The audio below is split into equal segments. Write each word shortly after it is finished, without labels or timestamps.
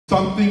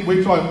something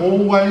which I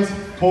always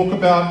talk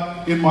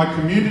about in my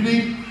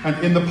community and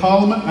in the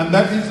Parliament, and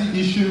that is the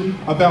issue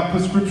about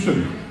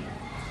prescription.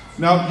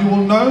 Now, you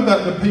will know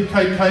that the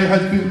PKK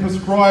has been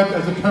prescribed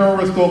as a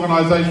terrorist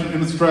organisation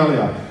in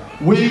Australia.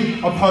 We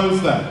oppose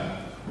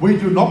that. We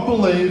do not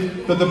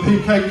believe that the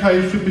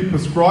PKK should be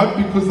prescribed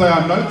because they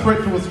are no threat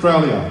to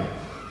Australia.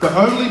 The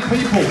only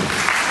people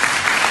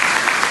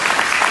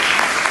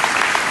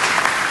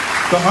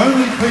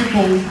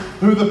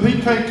who the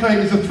PKK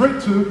is a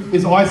threat to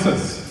is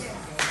ISIS.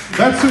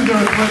 That's who they're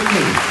a threat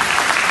to.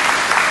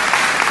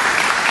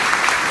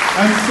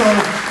 And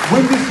so,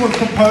 when this was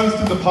proposed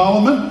in the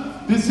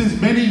Parliament, this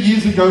is many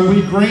years ago,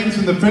 we Greens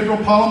in the federal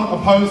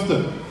Parliament opposed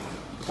it.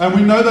 And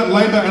we know that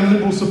Labor and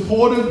Liberals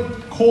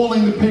supported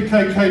calling the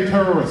PKK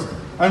terrorist.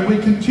 And we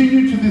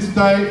continue to this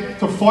day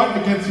to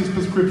fight against this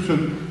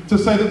prescription, to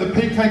say that the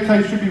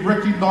PKK should be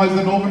recognised as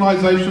an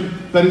organisation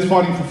that is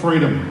fighting for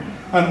freedom.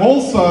 And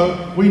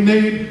also, we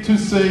need to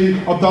see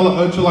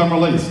Abdullah Ocalan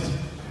released.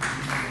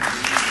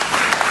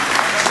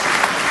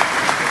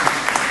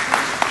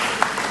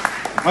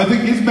 I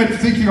think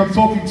Ismet's thinking I'm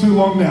talking too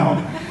long now.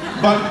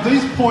 But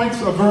these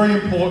points are very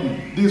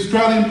important. The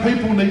Australian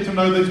people need to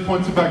know these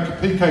points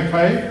about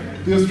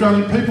PKK. The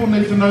Australian people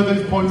need to know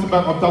these points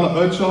about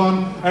Abdullah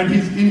Ocalan and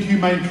his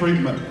inhumane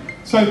treatment.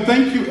 So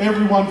thank you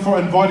everyone for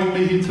inviting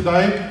me here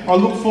today. I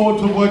look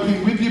forward to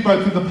working with you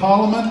both in the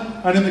Parliament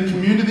and in the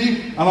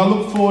community, and I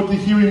look forward to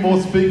hearing more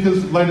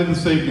speakers later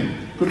this evening.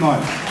 Good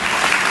night.